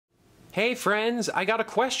Hey friends, I got a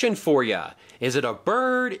question for you. Is it a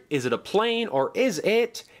bird, is it a plane, or is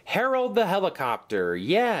it Harold the helicopter?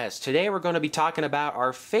 Yes, today we're going to be talking about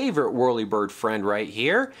our favorite whirlybird friend right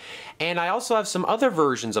here. And I also have some other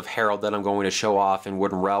versions of Harold that I'm going to show off in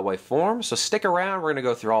wooden railway form. So stick around, we're going to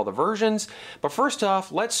go through all the versions. But first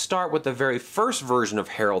off, let's start with the very first version of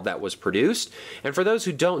Harold that was produced. And for those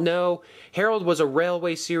who don't know, Harold was a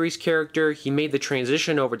railway series character. He made the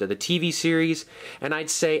transition over to the TV series. And I'd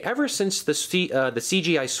say ever since the CGI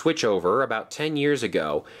switchover about 10 years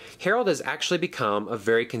ago, Harold has actually become a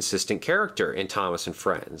very consistent character in Thomas and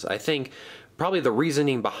Friends. I think probably the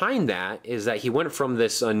reasoning behind that is that he went from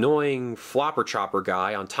this annoying flopper chopper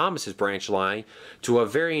guy on Thomas's branch line to a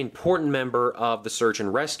very important member of the search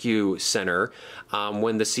and rescue center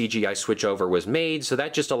when the CGI switchover was made. So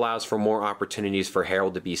that just allows for more opportunities for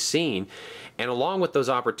Harold to be seen. And along with those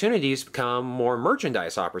opportunities come more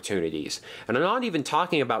merchandise opportunities. And I'm not even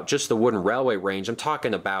talking about just the wooden railway range, I'm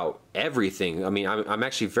talking about everything. I mean, I'm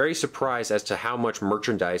actually very surprised as to how much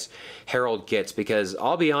merchandise Harold gets, because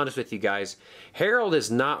I'll be honest with you guys, Harold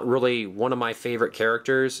is not really one of my favorite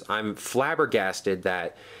characters. I'm flabbergasted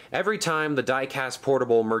that every time the die-cast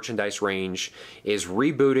portable merchandise range is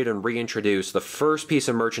rebooted and reintroduced, the first piece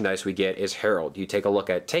of merchandise we get is Harold. You take a look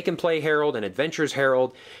at Take and Play Harold and Adventures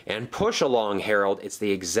Harold and Push Along Harold, it's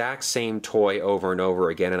the exact same toy over and over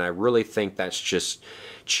again, and I really think that's just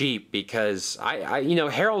cheap, because you know,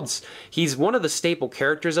 he's one of the staple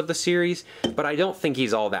characters of the series, but I don't think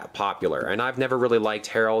he's all that popular, and I've never really liked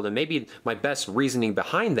Harold. And maybe my best reasoning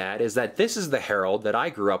behind that is that this is the Harold that I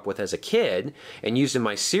grew up with as a kid and used in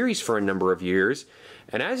my series for a number of years.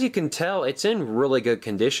 And as you can tell, it's in really good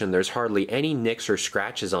condition. There's hardly any nicks or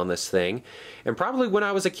scratches on this thing. And probably when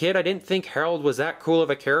I was a kid, I didn't think Harold was that cool of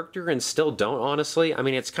a character, and still don't, honestly. I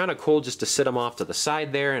mean, it's kind of cool just to sit him off to the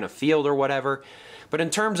side there in a field or whatever. But in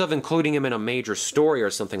terms of including him in a major story or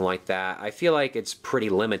something like that, I feel like it's pretty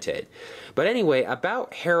limited. But anyway,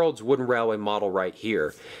 about Harold's wooden railway model right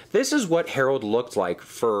here. This is what Harold looked like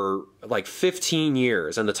for like 15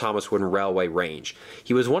 years in the Thomas Wooden Railway range.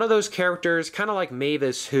 He was one of those characters, kind of like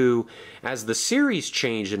Mavis, who, as the series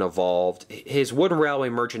changed and evolved, his wooden railway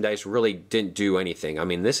merchandise really didn't do anything. I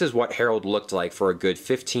mean, this is what Harold looked like for a good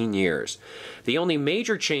 15 years. The only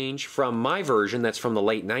major change from my version, that's from the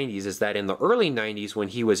late 90s, is that in the early 90s when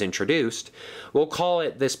he was introduced, we'll call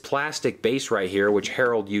it this plastic base right here, which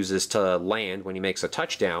Harold uses to land when he makes a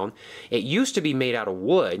touchdown. It used to be made out of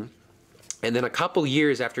wood, and then a couple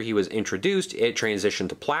years after he was introduced, it transitioned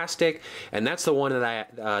to plastic, and that's the one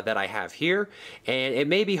that I have here. And it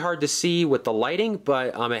may be hard to see with the lighting,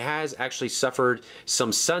 but it has actually suffered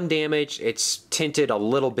some sun damage. It's tinted a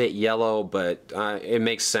little bit yellow, but it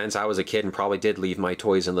makes sense. I was a kid and probably did leave my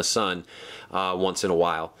toys in the sun once in a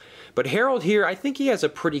while. But Harold here, I think he has a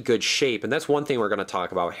pretty good shape, and that's one thing we're going to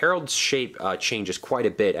talk about. Harold's shape changes quite a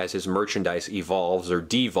bit as his merchandise evolves or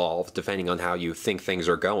devolves, depending on how you think things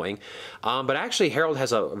are going. But actually, Harold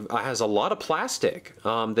has a lot of plastic.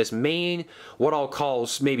 This main, what I'll call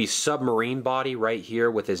maybe submarine body right here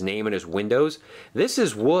with his name and his windows, this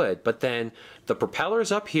is wood, but then the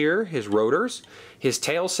propellers up here, his rotors, his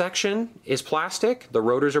tail section is plastic, the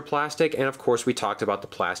rotors are plastic, and of course we talked about the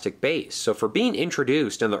plastic base. So for being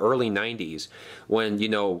introduced in the early 90s, when, you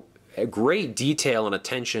know, great detail and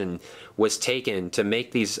attention was taken to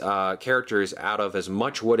make these characters out of as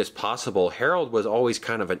much wood as possible, Harold was always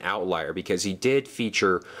kind of an outlier because he did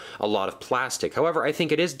feature a lot of plastic. However, I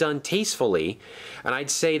think it is done tastefully, and I'd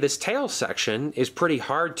say this tail section is pretty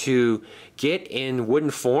hard to get in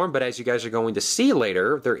wooden form, but as you guys are going to see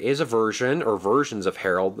later, there is a version or versions of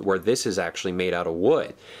Harold where this is actually made out of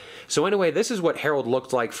wood. So anyway, this is what Harold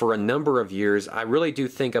looked like for a number of years. I really do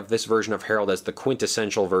think of this version of Harold as the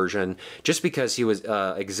quintessential version, just because he was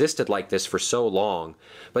existed like this for so long.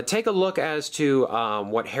 But take a look as to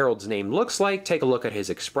what Harold's name looks like, take a look at his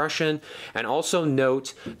expression, and also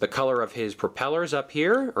note the color of his propellers up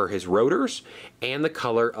here, or his rotors, and the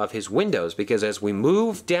color of his windows, because as we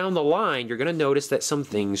move down the line, you're going to notice that some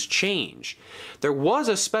things change. There was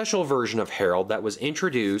a special version of Harold that was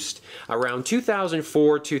introduced around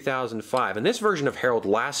 2004, 2005, and this version of Harold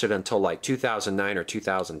lasted until like 2009 or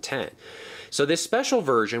 2010. So this special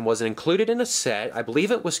version was included in a set, I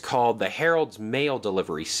believe it was called the Harold's Mail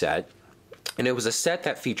Delivery Set. And it was a set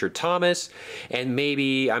that featured Thomas and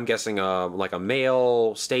maybe, I'm guessing, like a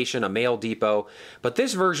mail station, a mail depot. But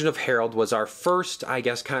this version of Harold was our first, I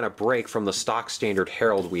guess, kind of break from the stock standard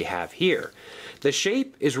Harold we have here. The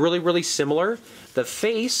shape is really, really similar. The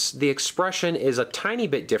face, the expression is a tiny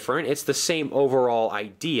bit different. It's the same overall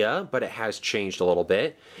idea, but it has changed a little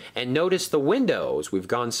bit. And notice the windows. We've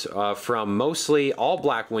gone from mostly all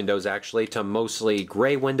black windows, actually, to mostly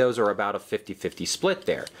gray windows, or about a 50-50 split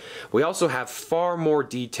there. We also have far more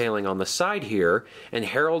detailing on the side here, and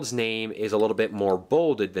Harold's name is a little bit more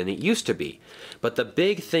bolded than it used to be. But the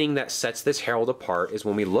big thing that sets this Harold apart is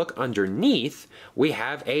when we look underneath, we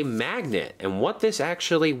have a magnet. And what this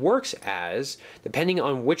actually works as, depending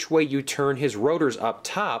on which way you turn his rotors up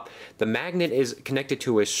top, the magnet is connected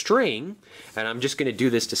to a string, and I'm just going to do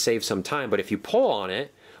this to save some time, but if you pull on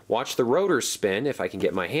it, watch the rotors spin. If I can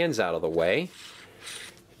get my hands out of the way,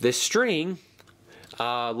 this string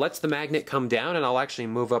lets the magnet come down, and I'll actually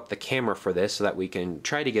move up the camera for this so that we can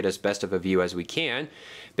try to get as best of a view as we can.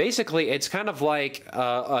 Basically, it's kind of like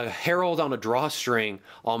a Harold on a drawstring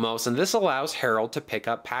almost, and this allows Harold to pick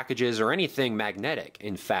up packages or anything magnetic,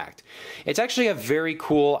 in fact. It's actually a very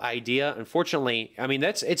cool idea. Unfortunately, I mean,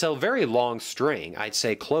 it's a very long string. I'd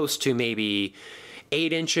say close to maybe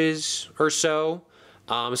 8 inches or so.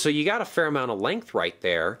 So you got a fair amount of length right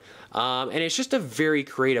there. And it's just a very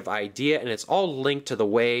creative idea, and it's all linked to the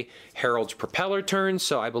way Harold's propeller turns,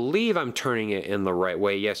 so I believe I'm turning it in the right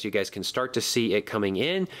way. Yes, you guys can start to see it coming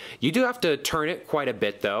in. You do have to turn it quite a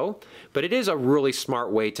bit though, but it is a really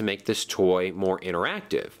smart way to make this toy more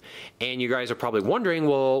interactive. And you guys are probably wondering,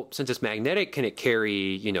 well, since it's magnetic, can it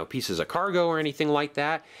carry, you know, pieces of cargo or anything like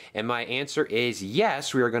that? And my answer is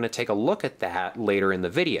yes. We are going to take a look at that later in the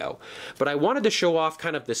video. But I wanted to show off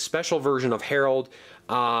kind of this special version of Harold.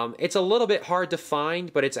 It's a little bit hard to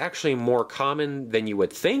find, but it's actually more common than you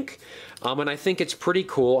would think. And I think it's pretty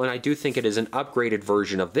cool, and I do think it is an upgraded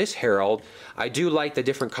version of this Harold. I do like the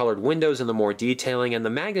different colored windows and the more detailing, and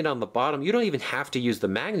the magnet on the bottom. You don't even have to use the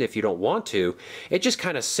magnet if you don't want to. It just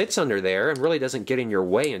kind of sits under there and really doesn't get in your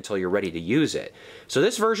way until you're ready to use it. So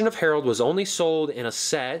this version of Harold was only sold in a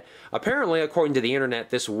set. Apparently, according to the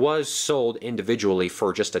internet, this was sold individually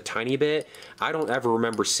for just a tiny bit. I don't ever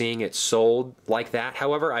remember seeing it sold like that.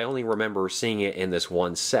 However, I only remember seeing it in this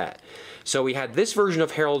one set. So we had this version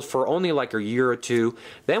of Harold for only like a year or two.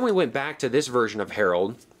 Then we went back to this version of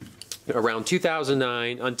Harold around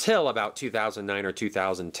 2009 until about 2009 or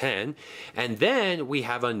 2010, and then we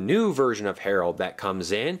have a new version of Harold that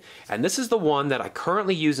comes in, and this is the one that I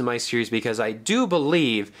currently use in my series because I do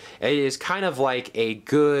believe it is kind of like a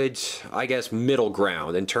good, I guess, middle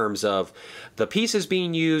ground in terms of the pieces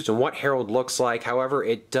being used and what Harold looks like. However,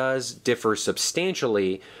 it does differ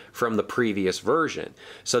substantially from the previous version.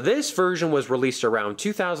 So this version was released around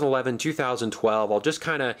 2011, 2012. I'll just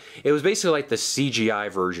kind of, it was basically like the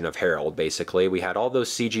CGI version of Harold, basically. We had all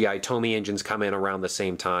those CGI Tomy engines come in around the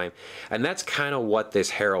same time, and that's kind of what this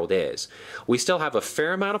Harold is. We still have a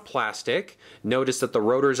fair amount of plastic. Notice that the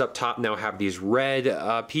rotors up top now have these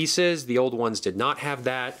red pieces. The old ones did not have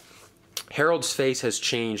that. Harold's face has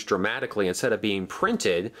changed dramatically. Instead of being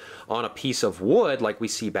printed on a piece of wood like we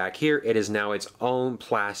see back here, it is now its own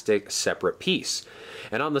plastic separate piece.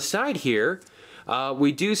 And on the side here,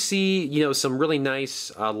 we do see, you know, some really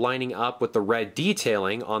nice lining up with the red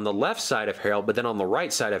detailing on the left side of Harold, but then on the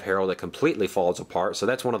right side of Harold it completely falls apart. So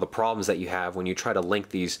that's one of the problems that you have when you try to link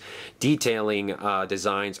these detailing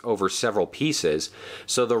designs over several pieces.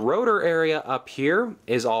 So the rotor area up here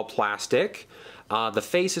is all plastic. The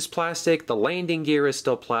face is plastic, the landing gear is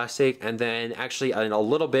still plastic, and then actually a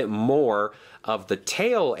little bit more of the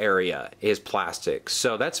tail area is plastic.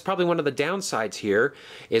 So that's probably one of the downsides here,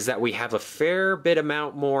 is that we have a fair bit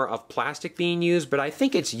amount more of plastic being used, but I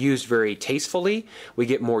think it's used very tastefully. We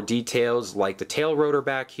get more details like the tail rotor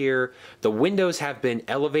back here. The windows have been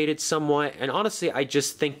elevated somewhat, and honestly, I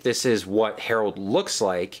just think this is what Harold looks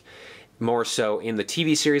like more so in the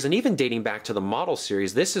TV series, and even dating back to the model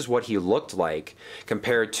series, this is what he looked like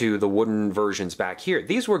compared to the wooden versions back here.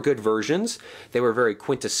 These were good versions. They were very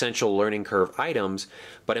quintessential learning curve items,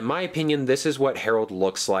 but in my opinion, this is what Harold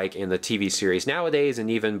looks like in the TV series nowadays, and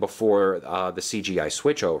even before the CGI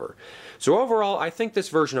switchover. So overall, I think this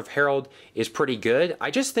version of Harold is pretty good.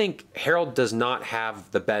 I just think Harold does not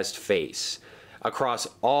have the best face across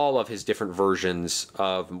all of his different versions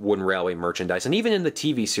of Wooden Railway merchandise. And even in the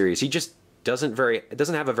TV series, he just doesn't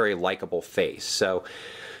have a very likable face. So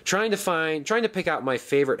trying to pick out my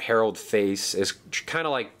favorite Harold face is kind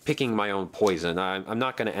of like picking my own poison. I'm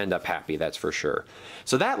not going to end up happy, that's for sure.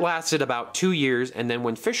 So that lasted about 2 years, and then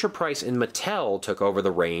when Fisher-Price and Mattel took over the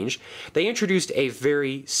range, they introduced a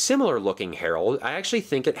very similar looking Harold. I actually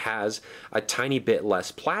think it has a tiny bit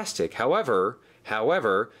less plastic. However,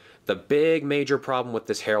 the big major problem with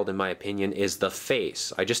this Harold, in my opinion, is the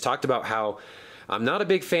face. I just talked about how I'm not a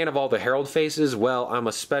big fan of all the Harold faces. Well, I'm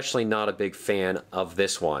especially not a big fan of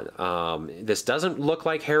this one. This doesn't look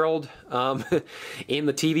like Harold in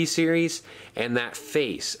the TV series, and that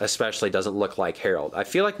face especially doesn't look like Harold. I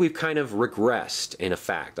feel like we've kind of regressed, in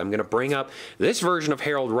effect. I'm going to bring up this version of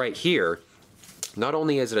Harold right here. Not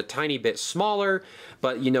only is it a tiny bit smaller,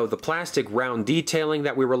 but you know, the plastic round detailing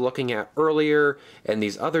that we were looking at earlier and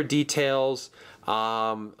these other details,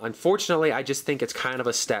 unfortunately, I just think it's kind of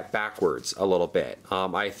a step backwards a little bit.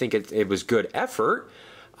 I think it was good effort,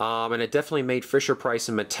 and it definitely made Fisher-Price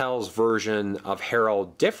and Mattel's version of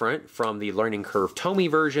Harold different from the Learning Curve Tomy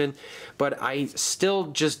version, but I still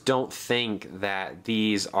just don't think that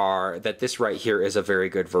this right here is a very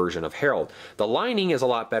good version of Harold. The lining is a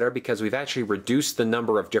lot better because we've actually reduced the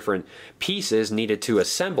number of different pieces needed to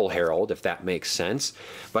assemble Harold, if that makes sense,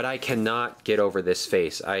 but I cannot get over this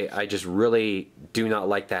face. I just really do not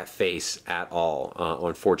like that face at all,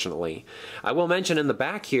 unfortunately. I will mention in the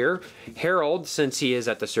back here, Harold, since he is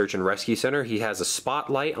at the Search and Rescue Center, he has a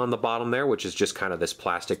spotlight on the bottom there, which is just kind of this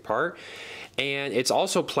plastic part. And it's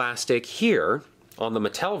also plastic here on the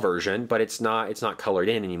Mattel version, but it's not colored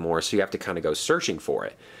in anymore, so you have to kind of go searching for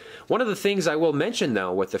it. One of the things I will mention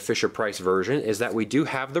though with the Fisher-Price version is that we do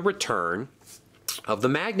have the return of the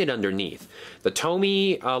magnet underneath. The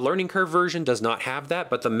Tomy Learning Curve version does not have that,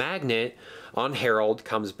 but the magnet on Harold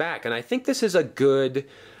comes back. And I think this is a good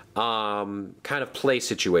kind of play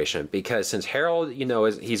situation, because since Harold, you know,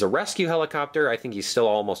 he's a rescue helicopter, I think he's still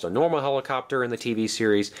almost a normal helicopter in the TV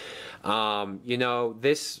series. You know,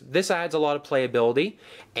 this adds a lot of playability,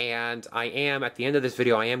 and at the end of this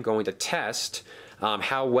video, I am going to test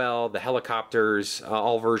how well the helicopters,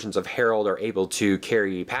 all versions of Harold, are able to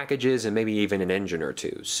carry packages and maybe even an engine or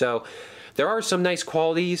two. So there are some nice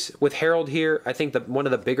qualities with Harold here. I think one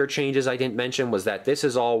of the bigger changes I didn't mention was that this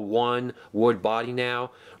is all one wood body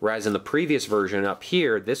now, whereas in the previous version up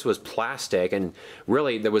here, this was plastic, and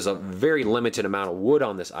really there was a very limited amount of wood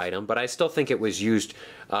on this item, but I still think it was used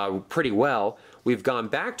pretty well. We've gone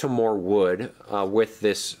back to more wood with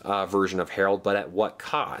this version of Harold, but at what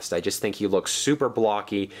cost? I just think he looks super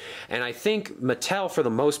blocky, and I think Mattel, for the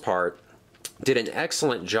most part, did an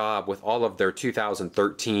excellent job with all of their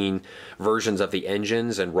 2013 versions of the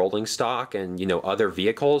engines and rolling stock and, you know, other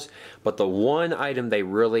vehicles. But the one item they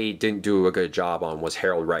really didn't do a good job on was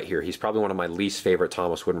Harold right here. He's probably one of my least favorite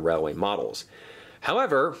Thomas Wooden Railway models.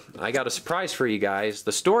 However, I got a surprise for you guys.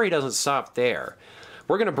 The story doesn't stop there.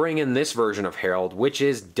 We're going to bring in this version of Harold, which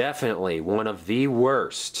is definitely one of the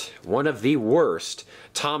worst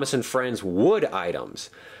Thomas and Friends wood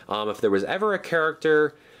items. If there was ever a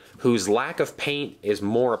character whose lack of paint is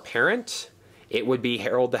more apparent, it would be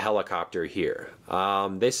Harold the helicopter here.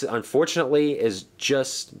 This, unfortunately, is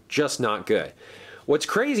just not good. What's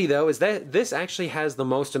crazy, though, is that this actually has the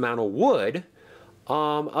most amount of wood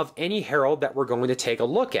of any Harold that we're going to take a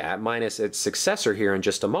look at, minus its successor here in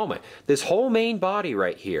just a moment. This whole main body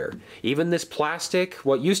right here, even this plastic,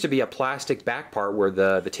 what used to be a plastic back part where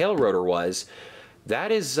the tail rotor was,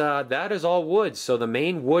 that is all wood. So the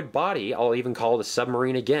main wood body, I'll even call it a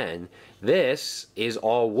submarine again, this is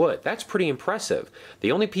all wood. That's pretty impressive.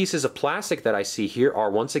 The only pieces of plastic that I see here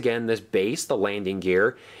are, once again, this base, the landing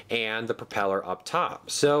gear, and the propeller up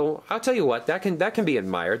top. So I'll tell you what, that can be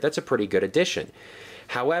admired. That's a pretty good addition.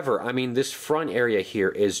 However, I mean, this front area here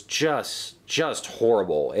is just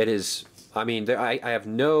horrible. It is, I mean,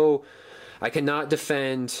 I cannot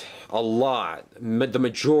defend a lot, the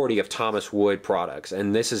majority of Thomas Wood products,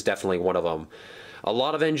 and this is definitely one of them. A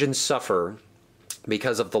lot of engines suffer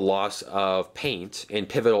because of the loss of paint in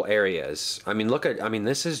pivotal areas. I mean,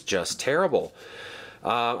 this is just terrible.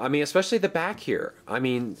 I mean, especially the back here. I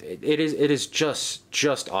mean, it is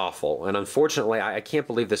just awful, and unfortunately, I can't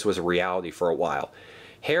believe this was a reality for a while.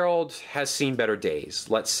 Harold has seen better days,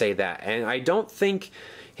 let's say that, and I don't think,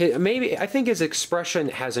 I think his expression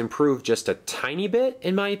has improved just a tiny bit,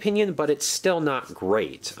 in my opinion, but it's still not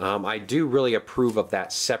great. I do really approve of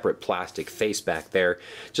that separate plastic face back there,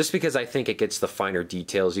 just because I think it gets the finer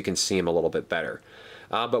details. You can see him a little bit better.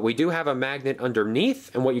 But we do have a magnet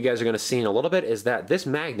underneath, and what you guys are going to see in a little bit is that this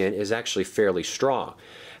magnet is actually fairly strong.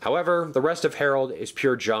 However, the rest of Herald is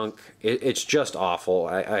pure junk. It's just awful.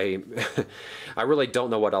 I really don't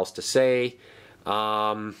know what else to say.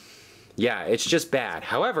 Yeah, it's just bad.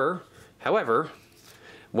 However,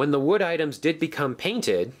 when the wood items did become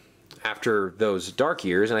painted after those dark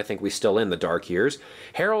years, and I think we're still in the dark years,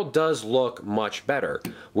 Herald does look much better.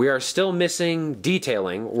 We are still missing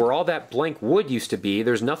detailing. Where all that blank wood used to be,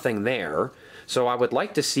 there's nothing there. So I would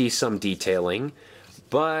like to see some detailing,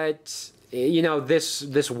 but you know,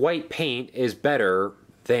 this white paint is better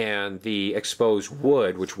than the exposed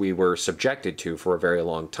wood, which we were subjected to for a very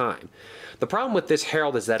long time. The problem with this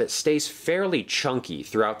Herald is that it stays fairly chunky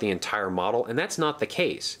throughout the entire model, and that's not the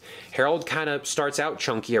case. Herald kind of starts out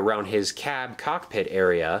chunky around his cab cockpit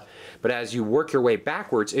area, but as you work your way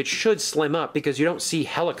backwards, it should slim up because you don't see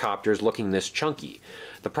helicopters looking this chunky.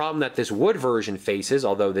 The problem that this wood version faces,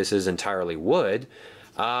 although this is entirely wood,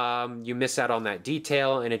 you miss out on that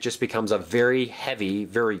detail, and it just becomes a very heavy,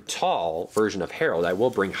 very tall version of Herald. I will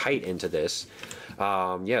bring height into this.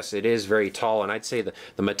 Yes, it is very tall, and I'd say the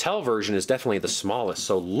Mattel version is definitely the smallest.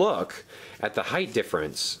 So look at the height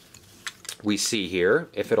difference we see here.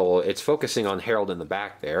 It's focusing on Herald in the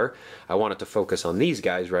back there. I want it to focus on these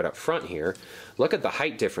guys right up front here. Look at the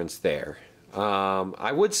height difference there.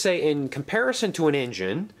 I would say in comparison to an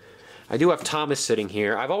engine, I do have Thomas sitting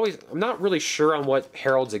here. I'm not really sure on what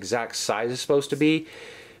Herald's exact size is supposed to be.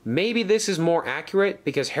 Maybe this is more accurate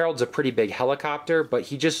because Herald's a pretty big helicopter, but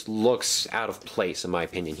he just looks out of place in my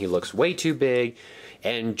opinion. He looks way too big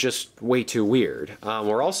and just way too weird.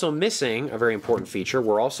 We're also missing a very important feature.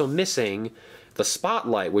 We're also missing the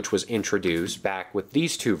spotlight, which was introduced back with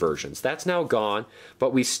these two versions. That's now gone,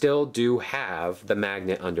 but we still do have the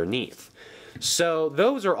magnet underneath. So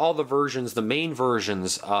those are all the versions, the main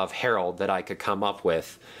versions of Herald that I could come up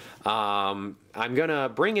with. I'm gonna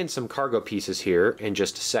bring in some cargo pieces here in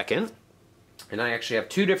just a second, and I actually have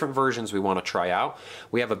two different versions we want to try out.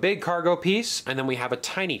 We have a big cargo piece, and then we have a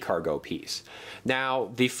tiny cargo piece.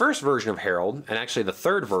 Now, the first version of Herald, and actually the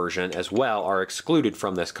third version as well, are excluded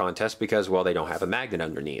from this contest because, well, they don't have a magnet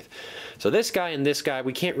underneath. So this guy and this guy,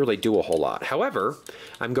 we can't really do a whole lot. However,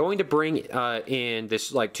 I'm going to bring in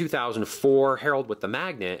this like 2004 Herald with the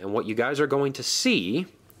magnet, and what you guys are going to see,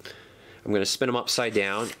 I'm going to spin them upside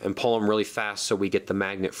down and pull them really fast so we get the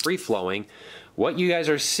magnet free-flowing. What you guys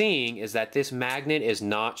are seeing is that this magnet is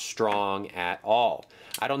not strong at all.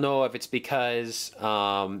 I don't know if it's because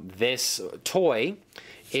this toy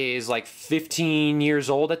is like 15 years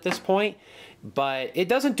old at this point, but it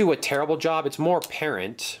doesn't do a terrible job. It's more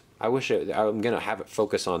apparent. I'm going to have it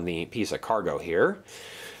focus on the piece of cargo here.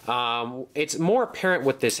 It's more apparent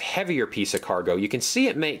with this heavier piece of cargo. You can see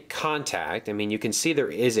it make contact. I mean, you can see there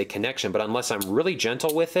is a connection, but unless I'm really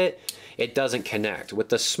gentle with it, it doesn't connect. With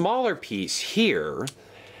the smaller piece here,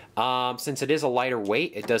 since it is a lighter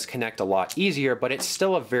weight, it does connect a lot easier, but it's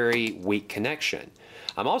still a very weak connection.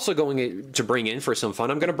 I'm also going to bring in, for some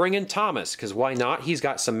fun, I'm going to bring in Thomas, because why not? He's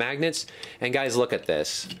got some magnets, and guys, look at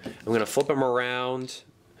this. I'm going to flip him around.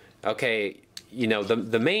 Okay, you know,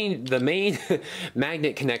 the main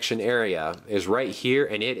magnet connection area is right here,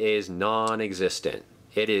 and it is non-existent.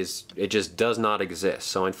 It just does not exist.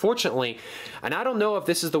 So unfortunately, and I don't know if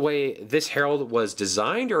this is the way this Herald was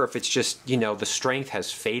designed or if it's just, you know, the strength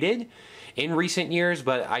has faded in recent years,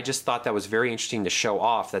 but I just thought that was very interesting to show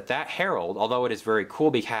off that Herald, although it is very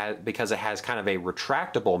cool because it has kind of a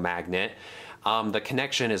retractable magnet, the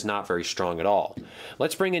connection is not very strong at all.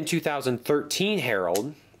 Let's bring in 2013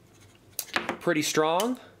 Herald. Pretty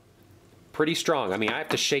strong. Pretty strong. I mean, I have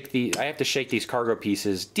to shake these cargo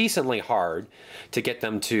pieces decently hard to get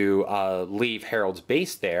them to leave Herald's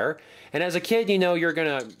base there. And as a kid, you know, you're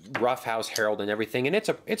gonna roughhouse Herald and everything, and it's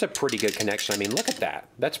a pretty good connection. I mean, look at that.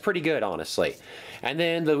 That's pretty good, honestly. And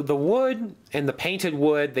then the wood and the painted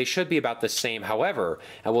wood, they should be about the same. However,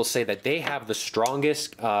 I will say that they have the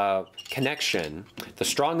strongest connection, the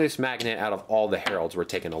strongest magnet out of all the Heralds we're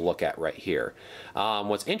taking a look at right here.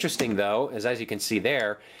 What's interesting though is, as you can see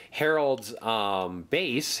there, Herald's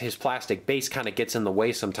base, his plastic base, kind of gets in the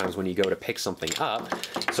way sometimes when you go to pick something up.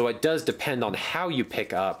 So it does depend on how you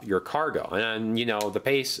pick up your cargo. And you know, the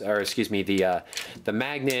base, or excuse me, the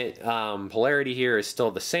magnet polarity here is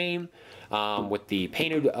still the same. With the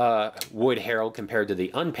painted wood Herald compared to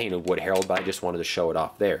the unpainted wood Herald, but I just wanted to show it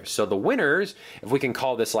off there. So the winners, if we can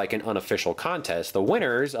call this like an unofficial contest, the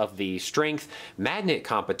winners of the strength magnet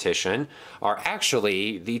competition are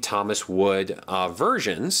actually the Thomas Wood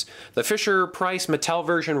versions. The Fisher-Price Mattel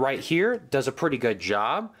version right here does a pretty good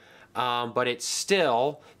job. but it's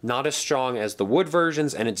still not as strong as the wood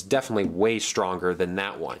versions, and it's definitely way stronger than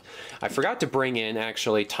that one. I forgot to bring in,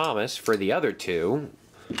 actually, Thomas for the other two.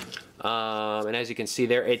 And as you can see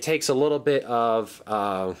there, it takes a little bit of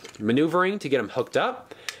maneuvering to get them hooked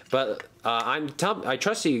up, but I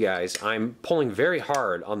trust you guys. I'm pulling very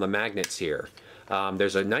hard on the magnets here.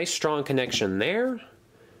 There's a nice strong connection there,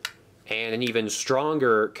 and an even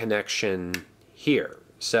stronger connection here.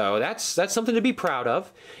 So that's something to be proud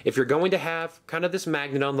of. If you're going to have kind of this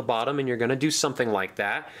magnet on the bottom and you're going to do something like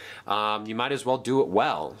that, you might as well do it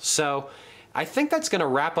well. So I think that's going to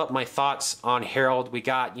wrap up my thoughts on Harold. We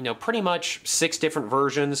got, you know, pretty much 6 different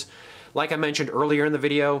versions. Like I mentioned earlier in the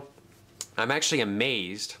video, I'm actually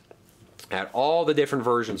amazed at all the different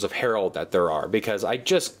versions of Harold that there are, because I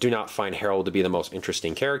just do not find Harold to be the most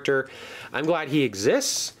interesting character. I'm glad he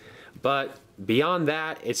exists, but beyond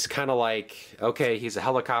that, it's kind of like, okay, he's a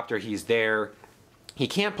helicopter, he's there. He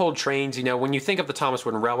can't pull trains. You know, when you think of the Thomas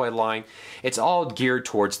Wooden Railway line, it's all geared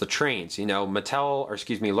towards the trains. You know,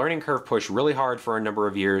 Learning Curve pushed really hard for a number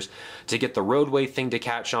of years to get the roadway thing to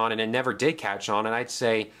catch on, and it never did catch on. And I'd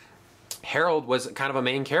say Harold was kind of a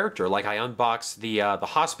main character. Like, I unboxed the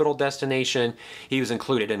hospital destination. He was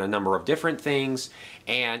included in a number of different things,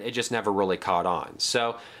 and it just never really caught on.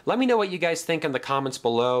 So let me know what you guys think in the comments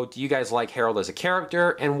below. Do you guys like Harold as a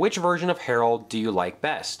character, and which version of Harold do you like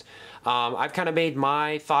best? I've kind of made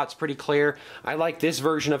my thoughts pretty clear. I like this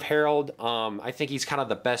version of Harold. I think he's kind of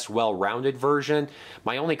the best well-rounded version.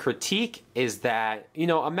 My only critique is that, you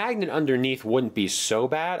know, a magnet underneath wouldn't be so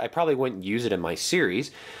bad. I probably wouldn't use it in my series,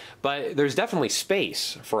 but there's definitely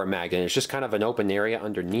space for a magnet. It's just kind of an open area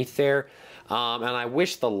underneath there. And I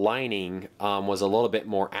wish the lining was a little bit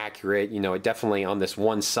more accurate. You know, it definitely, on this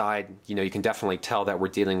one side, you know, you can definitely tell that we're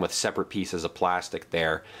dealing with separate pieces of plastic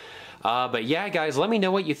there. But yeah, guys, let me know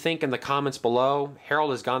what you think in the comments below. Harold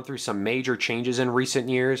has gone through some major changes in recent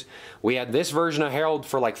years. We had this version of Harold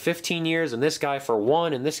for like 15 years, and this guy for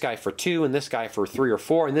 1, and this guy for 2, and this guy for 3 or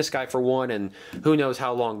 4, and this guy for 1, and who knows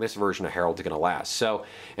how long this version of Harold is going to last. So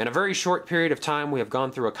in a very short period of time, we have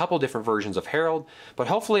gone through a couple different versions of Harold, but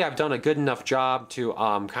hopefully I've done a good enough job to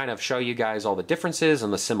kind of show you guys all the differences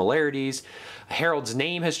and the similarities. Harold's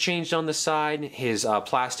name has changed on the side. His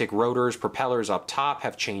plastic rotors, propellers up top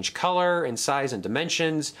have changed color and size and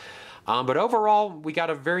dimensions. But overall, we got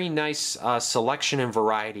a very nice selection and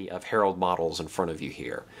variety of Harold models in front of you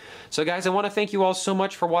here. So guys, I want to thank you all so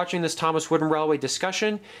much for watching this Thomas Wooden Railway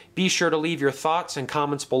discussion. Be sure to leave your thoughts and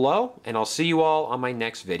comments below, and I'll see you all on my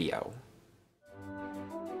next video.